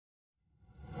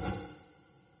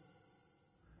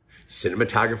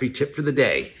Cinematography tip for the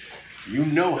day. You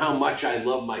know how much I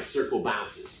love my circle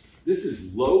bounces. This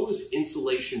is Lowe's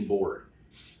insulation board.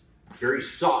 Very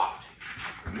soft.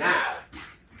 Now,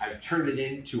 I've turned it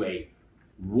into a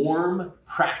warm,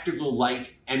 practical light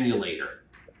emulator.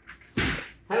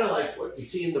 Kind of like what you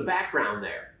see in the background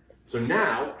there. So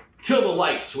now, kill the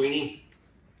light, Sweeney.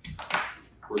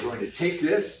 We're going to take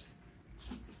this,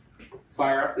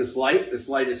 fire up this light. This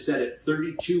light is set at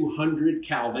 3200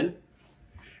 Kelvin.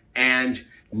 And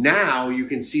now you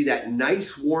can see that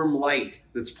nice warm light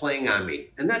that's playing on me.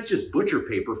 And that's just butcher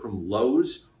paper from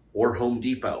Lowe's or Home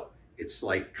Depot. It's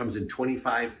like, comes in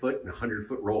 25 foot and 100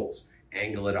 foot rolls.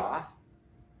 Angle it off,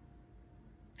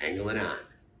 angle it on.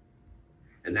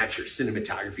 And that's your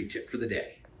cinematography tip for the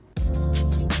day.